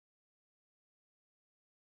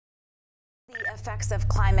effects of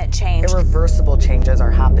climate change. Irreversible changes are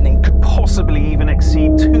happening. Could possibly even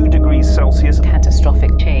exceed 2 degrees Celsius.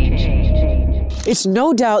 Catastrophic change. It's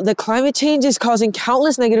no doubt that climate change is causing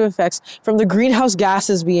countless negative effects from the greenhouse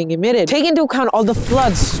gases being emitted. Take into account all the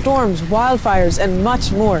floods, storms, wildfires, and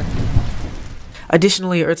much more.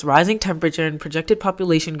 Additionally, Earth's rising temperature and projected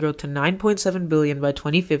population growth to 9.7 billion by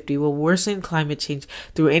 2050 will worsen climate change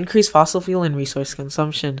through increased fossil fuel and resource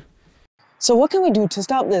consumption. So what can we do to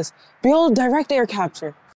stop this? Build direct air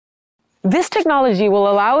capture. This technology will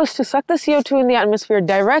allow us to suck the CO2 in the atmosphere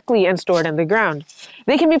directly and store it in the ground.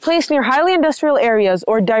 They can be placed near highly industrial areas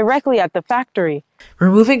or directly at the factory.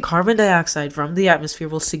 Removing carbon dioxide from the atmosphere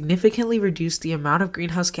will significantly reduce the amount of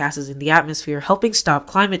greenhouse gases in the atmosphere, helping stop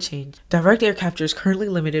climate change. Direct air capture is currently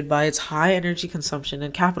limited by its high energy consumption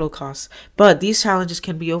and capital costs, but these challenges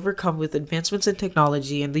can be overcome with advancements in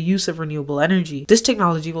technology and the use of renewable energy. This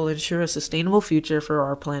technology will ensure a sustainable future for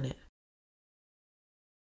our planet.